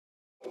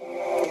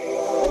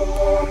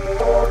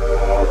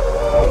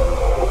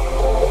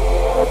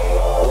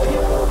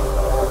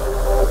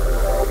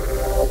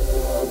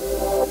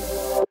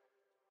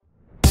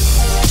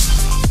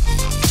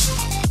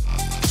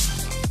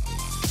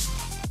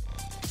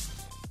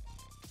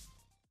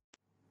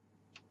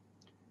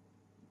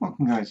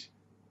Welcome guys,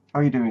 how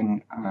are you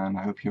doing? And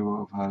I hope you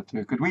all have had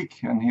a good week.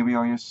 And here we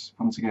are, yes,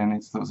 once again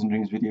it's Thoughts and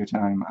Dreams video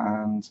time.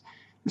 And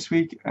this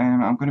week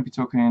I'm going to be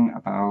talking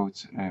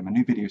about a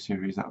new video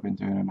series that I've been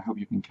doing, and I hope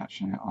you've been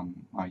catching it on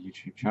my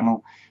YouTube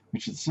channel,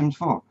 which is The Sims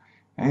 4.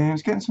 I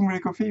was getting some really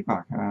good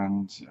feedback,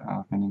 and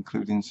I've been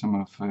including some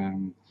of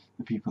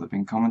the people that have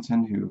been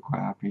commenting who are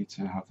quite happy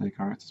to have their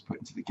characters put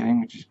into the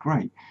game, which is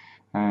great.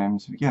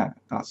 So yeah,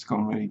 that's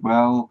gone really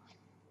well.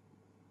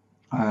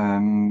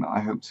 I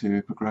hope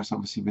to progress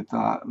obviously with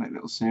that like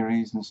little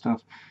series and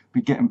stuff.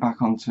 Be getting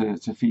back onto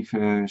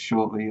FIFA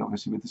shortly,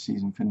 obviously with the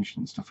season finished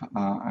and stuff like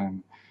that.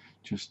 I'm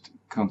just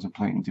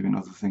contemplating doing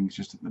other things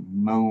just at the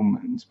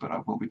moment, but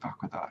I will be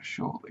back with that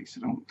shortly.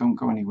 So don't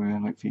go anywhere.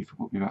 Like FIFA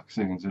will be back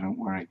soon, so don't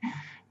worry.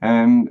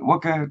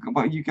 What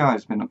have you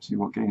guys been up to?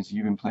 What games have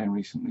you been playing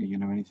recently? You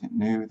know, anything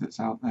new that's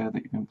out there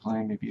that you've been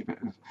playing? Maybe a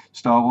bit of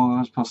Star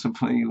Wars,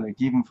 possibly,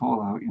 like even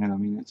Fallout. You know, I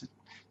mean, it's a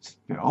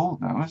bit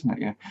old now, isn't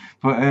it? Yeah,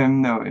 but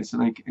no, it's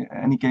like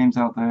any games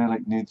out there,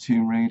 like new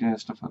Tomb Raider,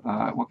 stuff like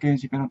that. What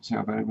games have you been up to?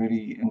 I'm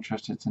really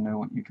interested to know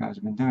what you guys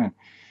have been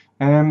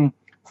doing.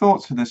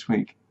 Thoughts for this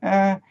week.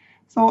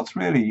 Thoughts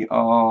really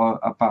are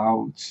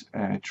about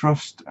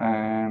trust,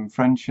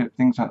 friendship,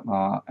 things like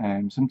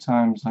that.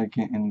 Sometimes, like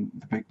in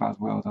the big bad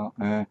world out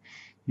there,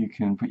 you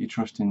can put your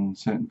trust in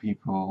certain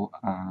people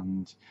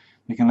and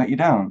they can let you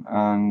down.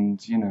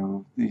 And you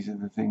know, these are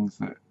the things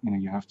that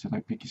you have to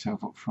like pick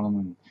yourself up from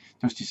and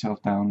dust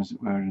yourself down, as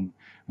it were, and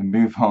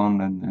move on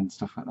and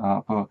stuff like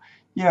that. But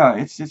yeah,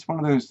 it's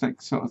one of those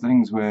like sort of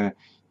things where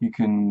you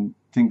can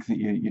think that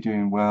you're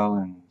doing well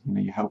and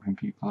you're helping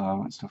people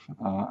out and stuff like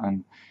that,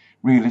 and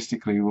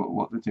realistically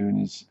what they're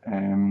doing is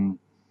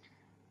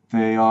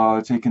they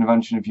are taking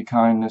advantage of your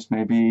kindness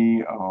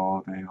maybe,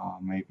 or they are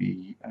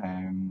maybe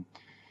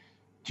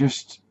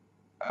just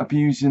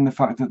abusing the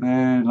fact that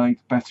they're like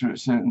better at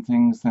certain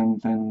things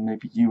than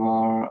maybe you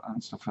are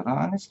and stuff like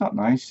that. And it's not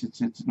nice.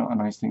 It's not a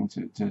nice thing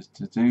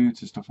to do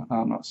to stuff like that.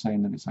 I'm not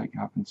saying that it's like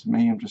happened to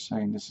me. I'm just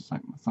saying this is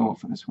like my thought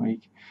for this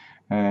week.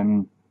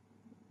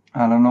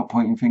 And I'm not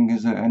pointing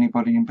fingers at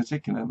anybody in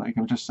particular. Like,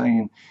 I'm just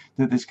saying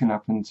that this can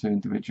happen to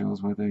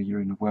individuals, whether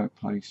you're in a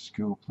workplace,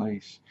 school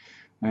place,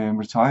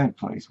 retired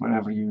place,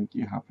 wherever you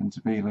happen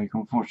to be. Like,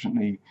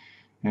 unfortunately,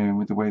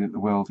 with the way that the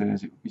world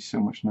is, it would be so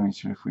much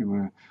nicer if we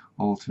were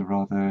all to,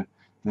 rather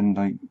than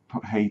like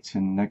put hate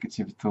and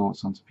negative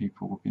thoughts onto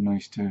people, it would be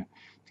nice to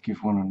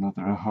give one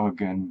another a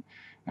hug and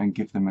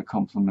give them a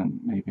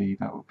compliment. Maybe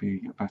that would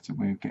be a better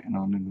way of getting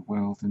on in the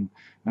world, and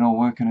all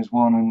working as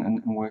one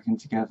and working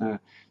together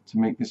to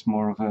make this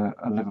more of a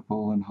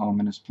livable and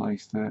harmonious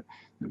place that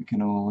we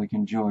can all like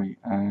enjoy.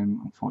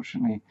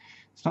 Unfortunately,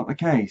 it's not the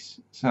case.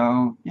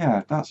 So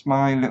yeah, that's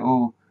my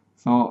little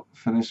thought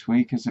for this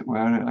week, as it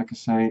were. Like I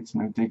say, it's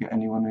no dig at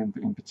anyone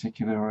in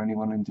particular or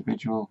anyone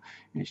individual.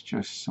 It's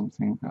just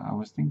something that I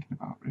was thinking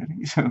about,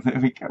 really. So there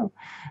we go.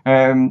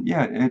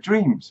 Yeah,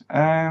 dreams.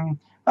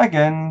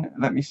 Again,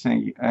 let me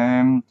see.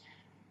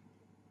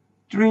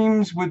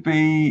 Dreams would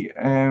be,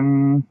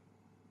 in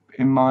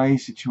my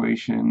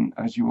situation,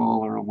 as you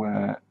all are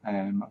aware,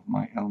 of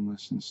my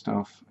illness and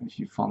stuff. If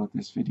you followed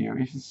this video,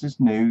 if this is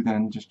new,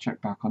 then just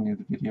check back on the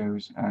other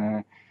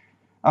videos.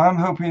 I'm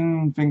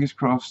hoping, fingers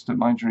crossed, that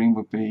my dream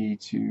would be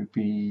to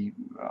be,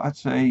 I'd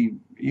say,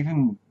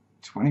 even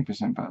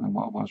 20% better than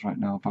what I was right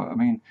now. But I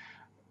mean,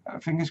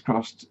 fingers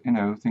crossed,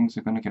 things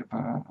are going to get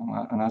better,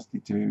 and as they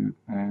do,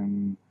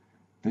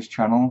 this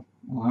channel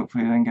will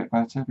hopefully then get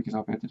better, because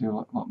I'll be able to do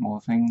a lot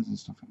more things and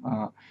stuff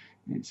like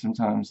that.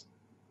 Sometimes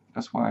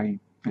that's why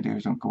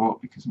videos don't go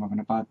up, because I'm having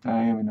a bad day.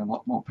 I'm in a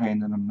lot more pain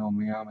than I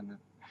normally am, and the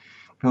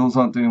pills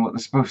aren't doing what they're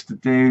supposed to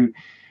do.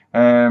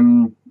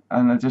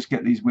 And I just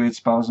get these weird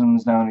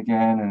spasms now and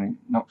again, and it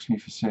knocks me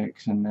for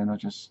six, and then I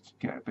just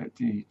get a bit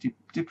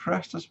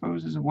depressed, I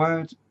suppose is a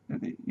word.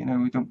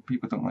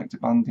 People don't like to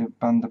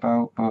band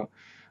about, but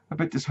a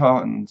bit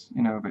disheartened,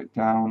 a bit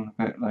down,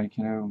 a bit like,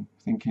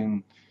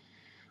 thinking,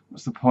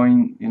 what's the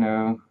point,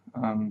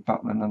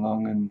 battling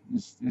along, and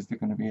is there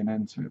going to be an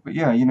end to it? But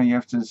yeah, you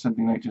have to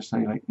something like just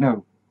say like,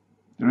 no,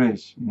 there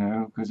is,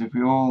 because if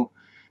we all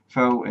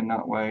felt in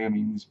that way, I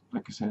mean,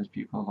 like I said, there's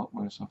people a lot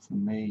worse off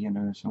than me.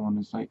 Someone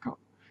who's like got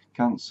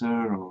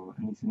cancer or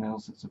anything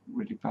else that's a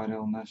really bad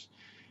illness,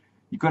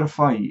 you've got to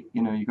fight.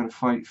 You've got to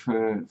fight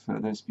for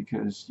this,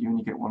 because you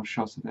only get one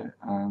shot at it,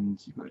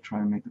 and you've got to try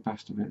and make the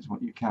best of it as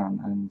what you can.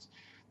 And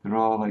there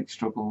are like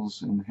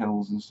struggles and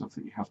hills and stuff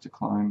that you have to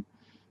climb.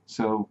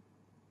 So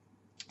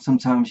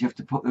sometimes you have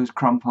to put those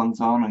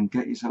crampons on and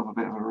get yourself a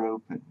bit of a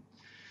rope and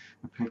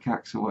a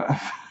pickaxe or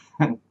whatever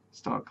and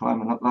start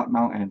climbing up that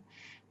mountain,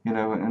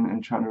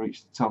 and trying to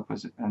reach the top,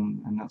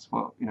 and that's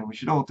what we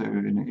should all do.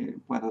 And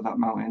whether that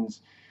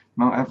mountain's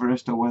Mount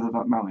Everest or whether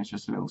that mountain's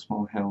just a little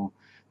small hill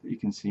that you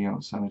can see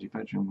outside your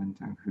bedroom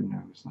window, who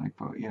knows?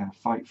 But yeah,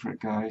 fight for it,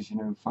 guys.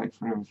 Fight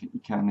for everything you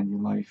can in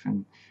your life,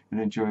 and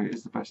enjoy it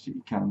as the best that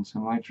you can. So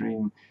my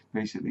dream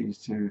basically is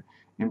to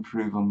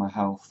improve on my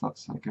health.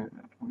 That's like a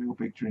real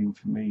big dream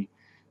for me,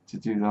 to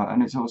do that.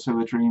 And it's also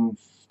a dream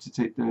to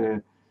take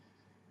the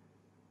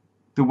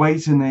the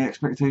weight and the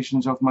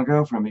expectations of my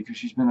girlfriend, because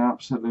she's been an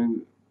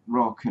absolute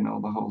rock in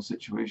all the whole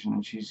situation,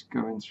 and she's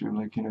going through,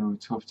 like, you know, a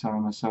tough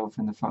time herself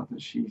in the fact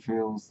that she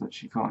feels that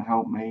she can't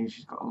help me.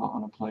 She's got a lot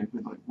on her plate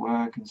with, like,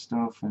 work and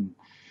stuff, and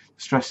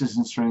stresses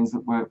and strains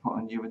that work put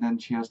on you, and then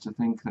she has to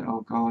think that,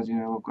 oh God, you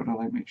know, I've got to,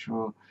 like, make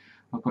sure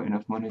I've got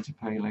enough money to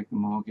pay, like, the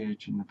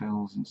mortgage and the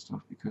bills and stuff,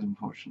 because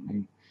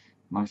unfortunately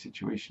my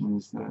situation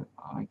is that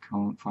I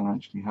can't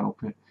financially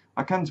help it.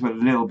 I can to a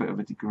little bit of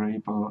a degree,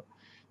 but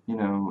you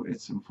know,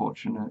 it's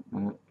unfortunate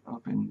that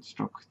I've been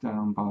struck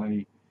down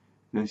by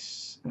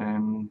this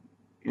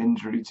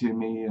injury to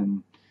me,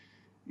 and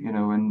you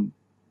know, and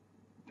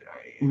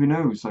who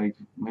knows, like,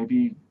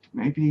 maybe,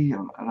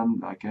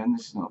 and again,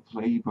 this is not a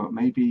plea, but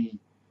maybe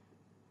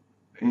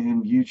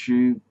in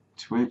YouTube,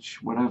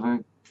 Twitch, whatever,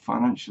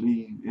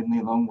 financially in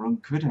the long run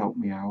could help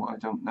me out. I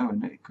don't know,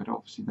 and it could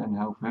obviously then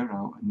help her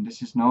out. And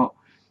this is not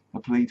a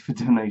plea for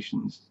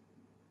donations.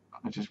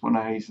 I just want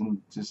to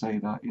hasten to say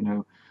that, you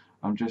know,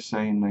 I'm just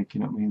saying, like, you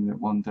know what I mean, that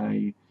one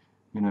day,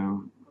 you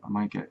know, I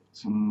might get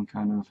some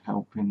kind of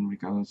help in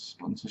regards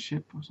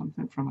sponsorship or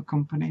something from a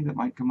company that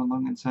might come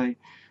along and say,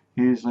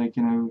 here's, like,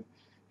 you know,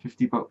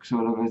 $50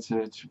 or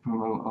whatever to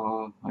promote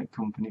our, like,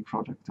 company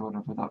product or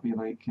whatever. That'd be,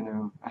 like, you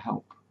know, a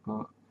help.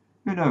 But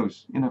who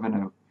knows? You never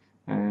know.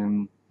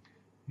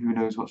 Who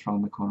knows what's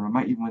around the corner? I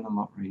might even win the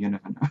lottery. You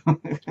never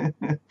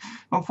know.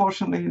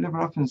 Unfortunately, it never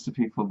happens to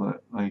people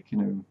that, like, you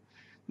know,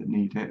 that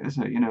need it, is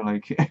it? You know,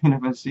 like, you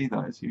never see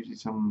that. It's usually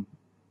some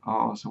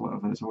arse or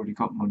whatever that's already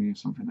got money or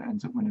something that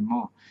ends up winning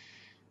more.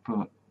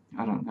 But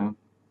I don't know.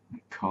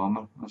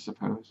 Karma, I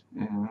suppose.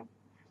 You know,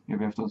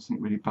 maybe I've done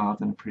something really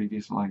bad in a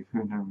previous life.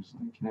 Who knows?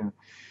 Like, you know.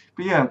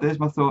 But yeah, there's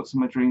my thoughts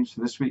and my dreams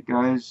for this week,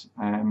 guys.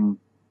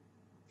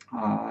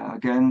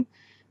 Again,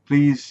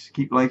 please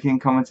keep liking,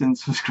 commenting,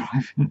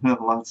 subscribing, and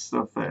all that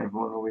stuff that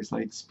everyone always,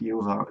 like,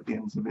 spiels out at the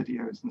ends of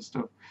videos and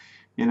stuff.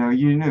 You know,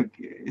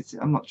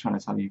 I'm not trying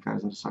to tell you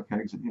guys how to suck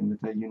eggs. At the end of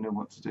the day, you know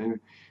what to do.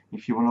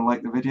 If you want to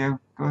like the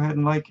video, go ahead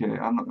and like it.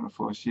 I'm not going to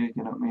force you.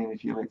 You know what I mean?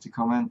 If you like to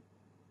comment,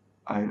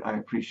 I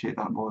appreciate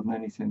that more than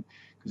anything,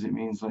 because it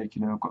means, like,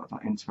 you know, I've got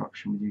that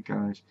interaction with you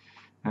guys.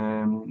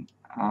 And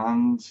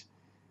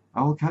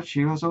I will catch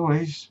you, as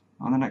always,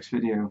 on the next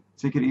video.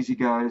 Take it easy,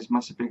 guys.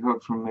 Massive big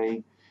hug from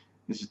me.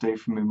 This is Dave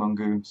from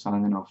Mumongu,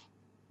 signing off.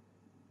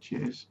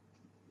 Cheers.